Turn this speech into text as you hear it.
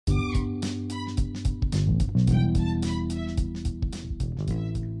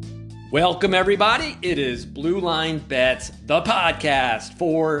Welcome, everybody. It is Blue Line Bets, the podcast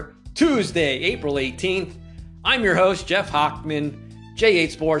for Tuesday, April 18th. I'm your host, Jeff Hockman,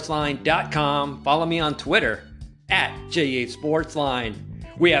 J8Sportsline.com. Follow me on Twitter at J8Sportsline.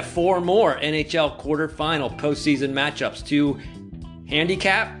 We have four more NHL quarterfinal postseason matchups to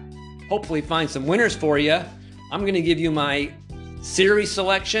handicap. Hopefully find some winners for you. I'm going to give you my series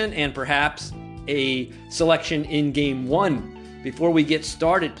selection and perhaps a selection in game one. Before we get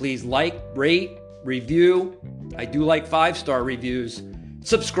started, please like, rate, review. I do like 5-star reviews.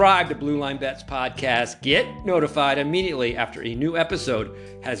 Subscribe to Blue Line Bets podcast. Get notified immediately after a new episode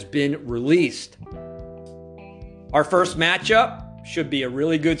has been released. Our first matchup should be a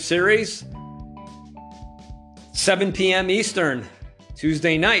really good series. 7 p.m. Eastern,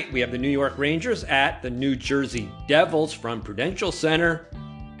 Tuesday night, we have the New York Rangers at the New Jersey Devils from Prudential Center.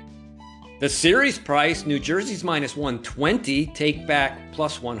 The series price, New Jersey's minus 120, take back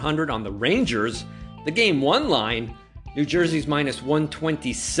plus 100 on the Rangers. The game one line, New Jersey's minus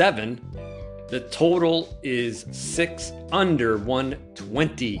 127. The total is 6 under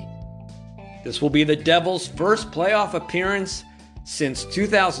 120. This will be the Devils' first playoff appearance since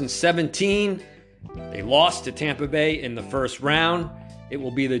 2017. They lost to Tampa Bay in the first round. It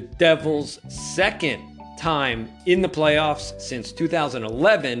will be the Devils' second time in the playoffs since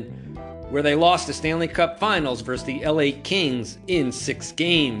 2011, where they lost the Stanley Cup Finals versus the LA Kings in 6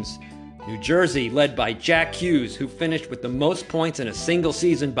 games. New Jersey, led by Jack Hughes, who finished with the most points in a single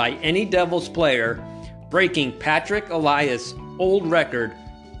season by any Devils player, breaking Patrick Elias' old record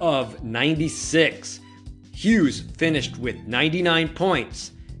of 96. Hughes finished with 99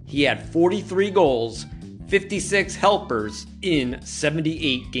 points. He had 43 goals, 56 helpers in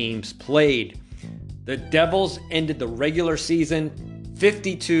 78 games played. The Devils ended the regular season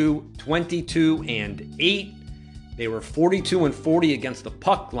 52, 22, and 8. They were 42 and 40 against the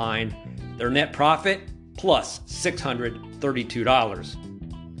puck line. Their net profit, plus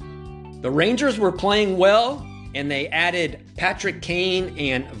 $632. The Rangers were playing well, and they added Patrick Kane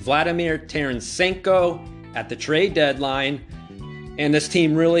and Vladimir Tarasenko at the trade deadline. And this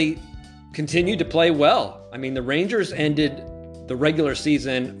team really continued to play well. I mean, the Rangers ended the regular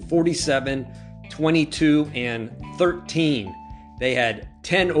season 47, 22, and 13. They had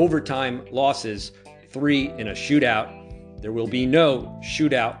 10 overtime losses, 3 in a shootout. There will be no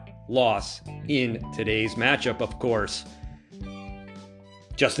shootout loss in today's matchup, of course.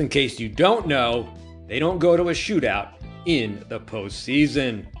 Just in case you don't know, they don't go to a shootout in the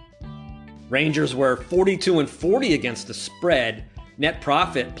postseason. Rangers were 42 and 40 against the spread. Net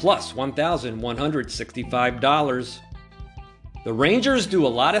profit plus $1,165. The Rangers do a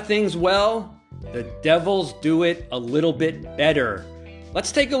lot of things well. The Devils do it a little bit better.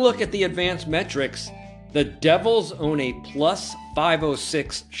 Let's take a look at the advanced metrics. The Devils own a plus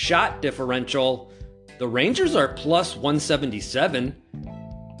 506 shot differential. The Rangers are plus 177.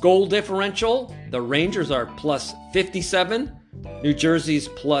 Goal differential, the Rangers are plus 57. New Jersey's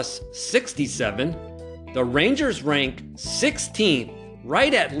plus 67. The Rangers rank 16th,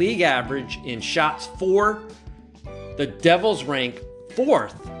 right at league average in shots for. The Devils rank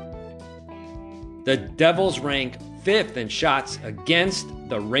 4th. The Devils rank 5th in shots against.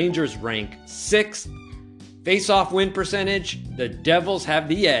 The Rangers rank 6th. Face-off win percentage, the Devils have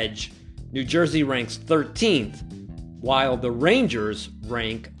the edge. New Jersey ranks 13th, while the Rangers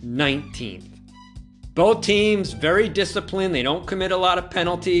rank 19th. Both teams very disciplined. They don't commit a lot of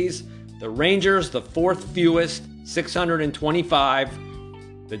penalties. The Rangers, the 4th fewest, 625.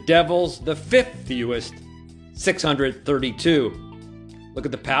 The Devils, the 5th fewest, 632. Look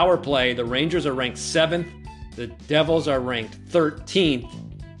at the power play. The Rangers are ranked 7th. The Devils are ranked 13th.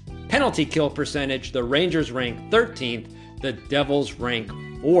 Penalty kill percentage. The Rangers rank 13th. The Devils rank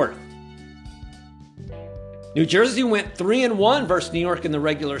 4th. New Jersey went 3-1 versus New York in the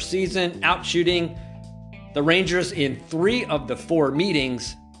regular season, outshooting the Rangers in 3 of the 4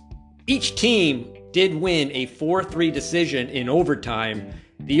 meetings. Each team did win a 4-3 decision in overtime.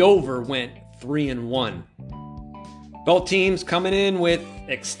 The over went 3-1. Both teams coming in with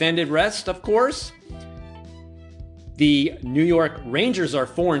extended rest, of course. The New York Rangers are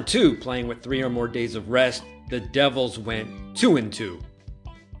 4-2, playing with 3 or more days of rest. The Devils went 2-2.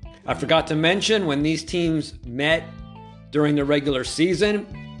 I forgot to mention when these teams met during the regular season,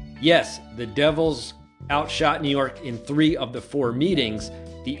 yes, the Devils outshot New York in 3 of the 4 meetings.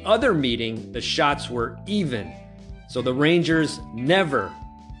 The other meeting, the shots were even. So the Rangers never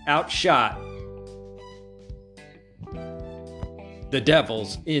outshot the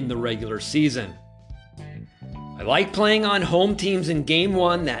Devils in the regular season. I like playing on home teams in Game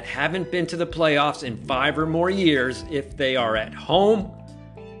 1 that haven't been to the playoffs in 5 or more years if they are at home.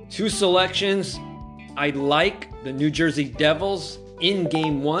 Two selections. I like the New Jersey Devils in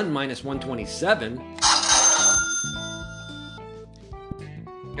Game 1, minus 127.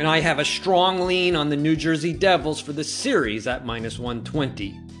 And I have a strong lean on the New Jersey Devils for the series at minus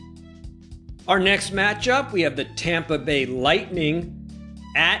 120. Our next matchup, we have the Tampa Bay Lightning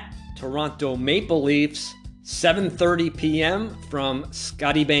at Toronto Maple Leafs, 7:30 p.m. from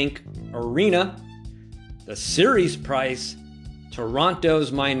Scotiabank Arena. The series price,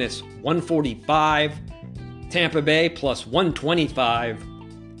 Toronto's minus 145, Tampa Bay plus 125.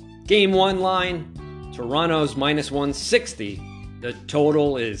 Game 1 line, Toronto's minus 160. The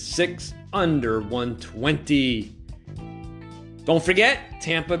total is 6 under 120. Don't forget,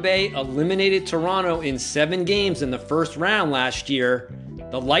 Tampa Bay eliminated Toronto in 7 games in the first round last year.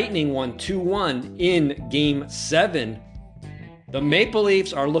 The Lightning won 2-1 in Game 7. The Maple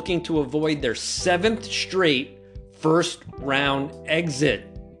Leafs are looking to avoid their 7th straight first-round exit.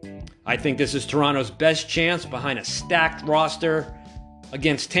 I think this is Toronto's best chance behind a stacked roster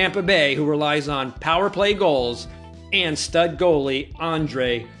against Tampa Bay, who relies on power play goals and stud goalie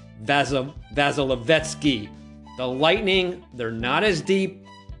Andrei Vasilevsky. The Lightning, they're not as deep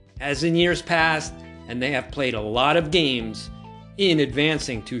as in years past, and they have played a lot of games in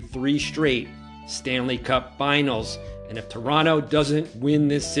advancing to 3 straight Stanley Cup finals. And if Toronto doesn't win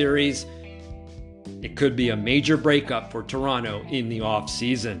this series, it could be a major breakup for Toronto in the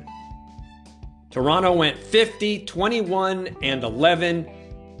offseason. Toronto went 50, 21, and 11,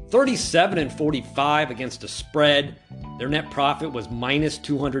 37 and 45 against the spread. Their net profit was minus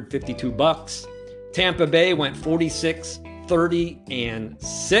 $252. Tampa Bay went 46, 30, and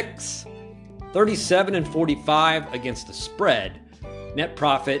 6, 37 and 45 against the spread. Net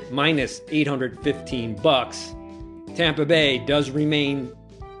profit minus $815. Tampa Bay does remain,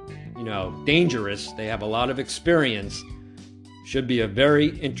 dangerous. They have a lot of experience. Should be a very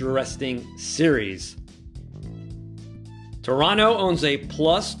interesting series. Toronto owns a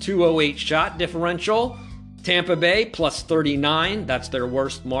plus 208 shot differential. Tampa Bay plus 39. That's their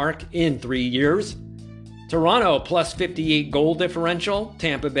worst mark in 3 years. Toronto plus 58 goal differential.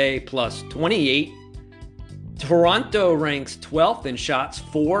 Tampa Bay plus 28. Toronto ranks 12th in shots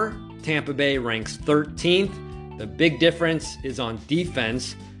for. Tampa Bay ranks 13th. The big difference is on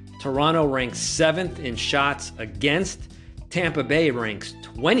defense. Toronto ranks 7th in shots against. Tampa Bay ranks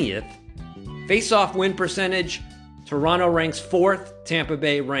 20th. Face-off win percentage, Toronto ranks 4th. Tampa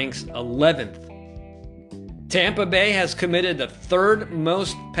Bay ranks 11th. Tampa Bay has committed the 3rd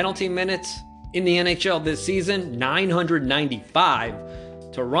most penalty minutes in the NHL this season, 995.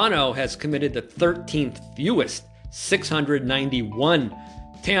 Toronto has committed the 13th fewest, 691.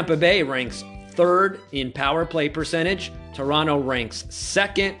 Tampa Bay ranks 3rd in power play percentage. Toronto ranks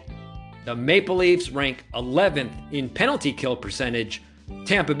 2nd. The Maple Leafs rank 11th in penalty kill percentage.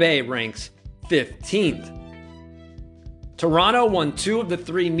 Tampa Bay ranks 15th. Toronto won 2 of the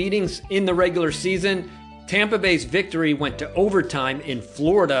 3 meetings in the regular season. Tampa Bay's victory went to overtime in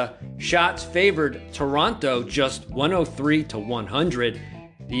Florida. Shots favored Toronto just 103 to 100.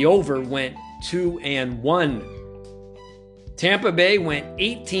 The over went 2-1. Tampa Bay went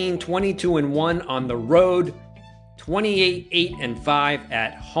 18, 22-1 on the road, 28, 8-5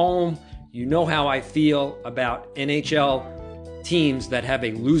 at home. You know how I feel about NHL teams that have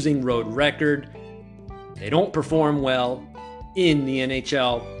a losing road record. They don't perform well in the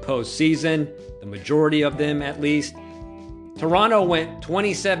NHL postseason, the majority of them at least. Toronto went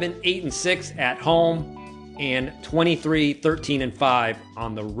 27, 8-6 at home and 23, 13-5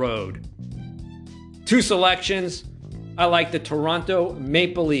 on the road. 2 selections. I like the Toronto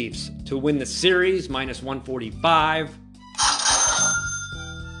Maple Leafs to win the series, minus 145.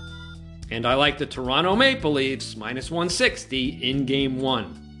 And I like the Toronto Maple Leafs, minus 160 in Game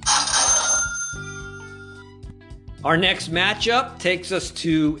 1. Our next matchup takes us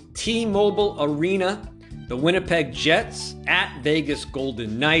to T-Mobile Arena. The Winnipeg Jets at Vegas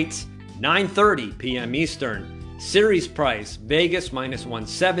Golden Knights, 9:30 p.m. Eastern. Series price, Vegas minus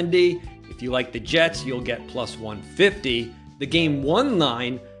 170. If you like the Jets, you'll get plus 150. The Game 1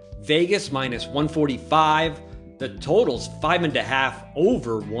 line, Vegas minus 145. The total's 5.5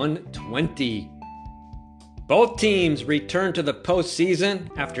 over 120. Both teams return to the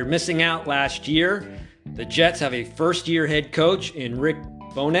postseason after missing out last year. The Jets have a first-year head coach in Rick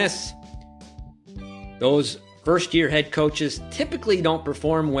Bowness. Those first-year head coaches typically don't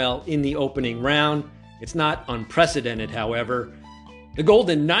perform well in the opening round. It's not unprecedented, however. The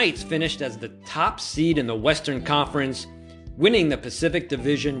Golden Knights finished as the top seed in the Western Conference, winning the Pacific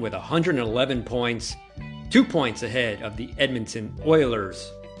Division with 111 points, 2 points ahead of the Edmonton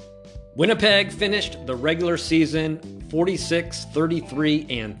Oilers. Winnipeg finished the regular season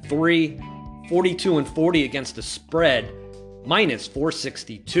 46-33-3, 42-40 against the spread, minus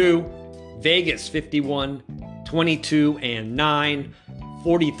 462. Vegas 51-22-9,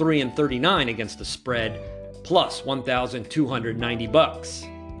 43-39 against the spread, plus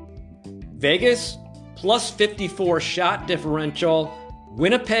 $1,290. Vegas plus 54 shot differential,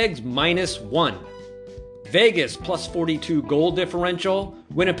 Winnipeg's minus 1. Vegas plus 42 goal differential,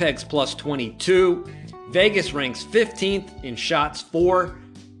 Winnipeg's plus 22. Vegas ranks 15th in shots for,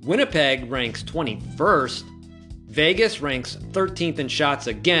 Winnipeg ranks 21st. Vegas ranks 13th in shots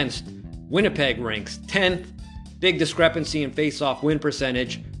against, Winnipeg ranks 10th. Big discrepancy in face-off win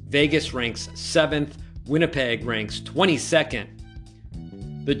percentage, Vegas ranks 7th, Winnipeg ranks 22nd.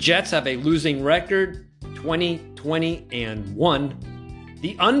 The Jets have a losing record, 20-20-1.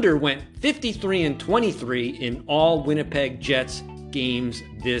 The under went 53-23 in all Winnipeg Jets games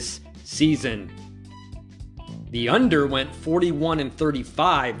this season. The under went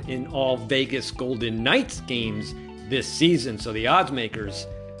 41-35 in all Vegas Golden Knights games this season, so the odds makers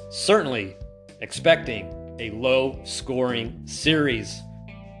certainly expecting a low-scoring series.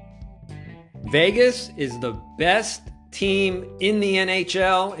 Vegas is the best team in the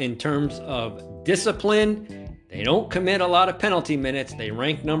NHL in terms of discipline. They don't commit a lot of penalty minutes. They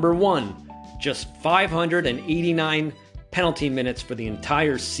rank number 1, just 589 penalty minutes for the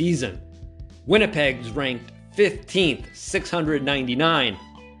entire season. Winnipeg's ranked 15th, 699.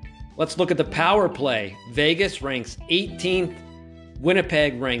 Let's look at the power play. Vegas ranks 18th.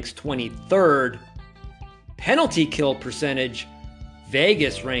 Winnipeg ranks 23rd. Penalty kill percentage,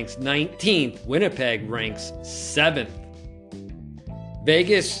 Vegas ranks 19th. Winnipeg ranks 7th.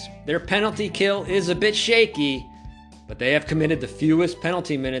 Vegas, their penalty kill is a bit shaky, but they have committed the fewest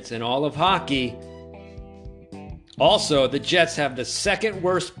penalty minutes in all of hockey. Also, the Jets have the second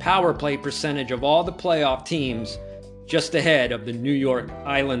worst power play percentage of all the playoff teams, just ahead of the New York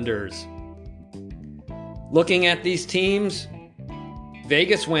Islanders. Looking at these teams,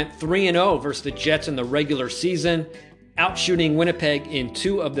 Vegas went 3-0 versus the Jets in the regular season, outshooting Winnipeg in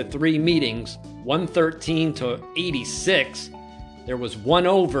 2 of the 3 meetings, 113-86. There was 1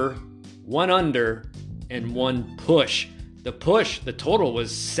 over, 1 under, and 1 push. The push, the total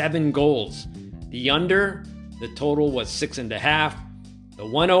was 7 goals. The under, the total was 6.5. The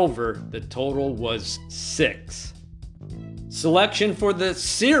 1 over, the total was 6. Selection for the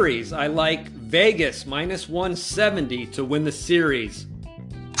series, I like Vegas minus 170 to win the series.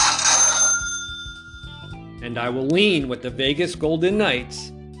 And I will lean with the Vegas Golden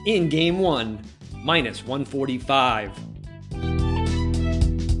Knights in Game 1, minus 145.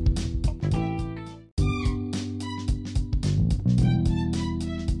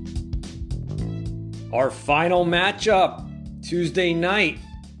 Our final matchup, Tuesday night,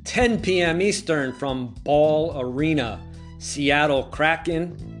 10 p.m. Eastern from Ball Arena. Seattle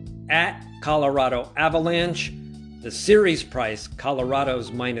Kraken at Colorado Avalanche. The series price, Colorado's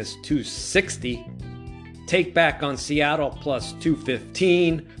minus 260. Take back on Seattle plus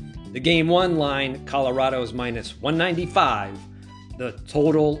 215. The Game 1 line, Colorado's minus 195. The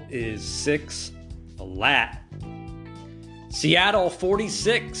total is 6 flat. Seattle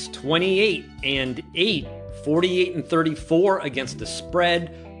 46-28-8, 48-34 against the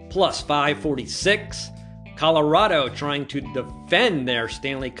spread, plus 546. Colorado trying to defend their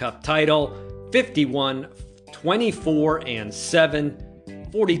Stanley Cup title,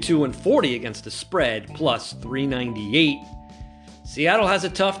 51-24-7, 42-40 against the spread, plus 398. Seattle has a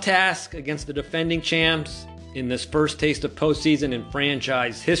tough task against the defending champs in this first taste of postseason in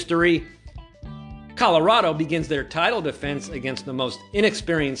franchise history. Colorado begins their title defense against the most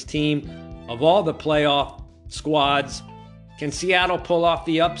inexperienced team of all the playoff squads. Can Seattle pull off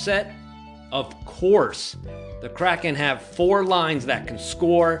the upset? Of course. The Kraken have 4 lines that can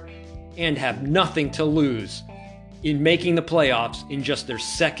score and have nothing to lose in making the playoffs in just their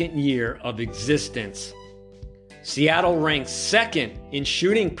second year of existence. Seattle ranks 2nd in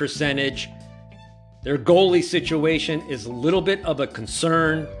shooting percentage. Their goalie situation is a little bit of a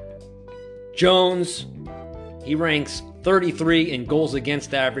concern. Jones, he ranks 33 in goals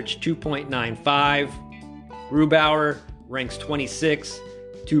against average, 2.95. Grubauer ranks 26,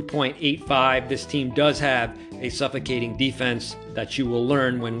 2.85. This team does have a suffocating defense that you will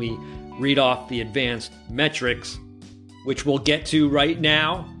learn when we read off the advanced metrics, which we'll get to right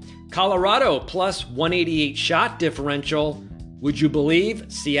now. Colorado plus 188 shot differential. Would you believe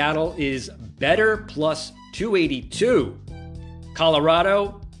Seattle is better, plus 282?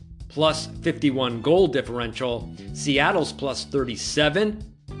 Colorado plus 51 goal differential. Seattle's plus 37.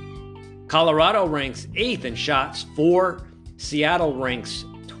 Colorado ranks 8th in shots for. Seattle ranks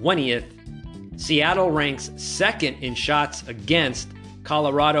 20th. Seattle ranks 2nd in shots against.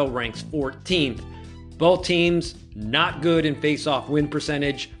 Colorado ranks 14th. Both teams not good in face-off win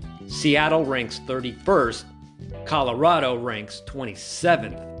percentage. Seattle ranks 31st. Colorado ranks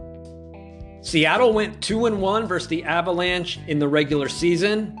 27th. Seattle went 2-1 versus the Avalanche in the regular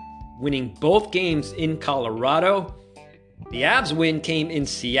season, winning both games in Colorado. The Avs win came in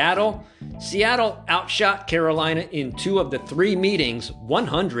Seattle. Seattle outshot Carolina in 2 of the 3 meetings,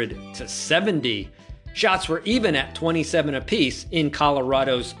 100-70. Shots were even at 27 apiece in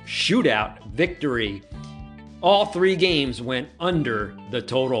Colorado's shootout victory. All 3 games went under the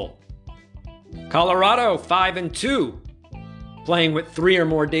total. Colorado 5-2. Playing with 3 or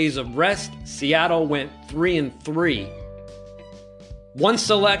more days of rest, Seattle went 3-3. One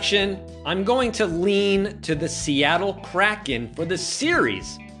selection, I'm going to lean to the Seattle Kraken for the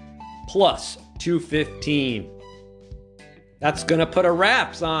series, plus 215. That's going to put a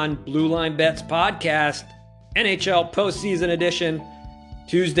wraps on Blue Line Bets podcast, NHL Postseason Edition,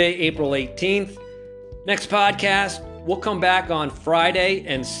 Tuesday, April 18th. Next podcast, we'll come back on Friday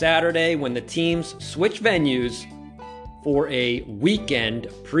and Saturday when the teams switch venues for a weekend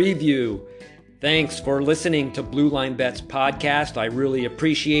preview. Thanks for listening to Blue Line Bets podcast. I really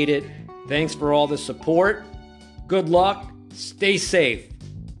appreciate it. Thanks for all the support. Good luck. Stay safe.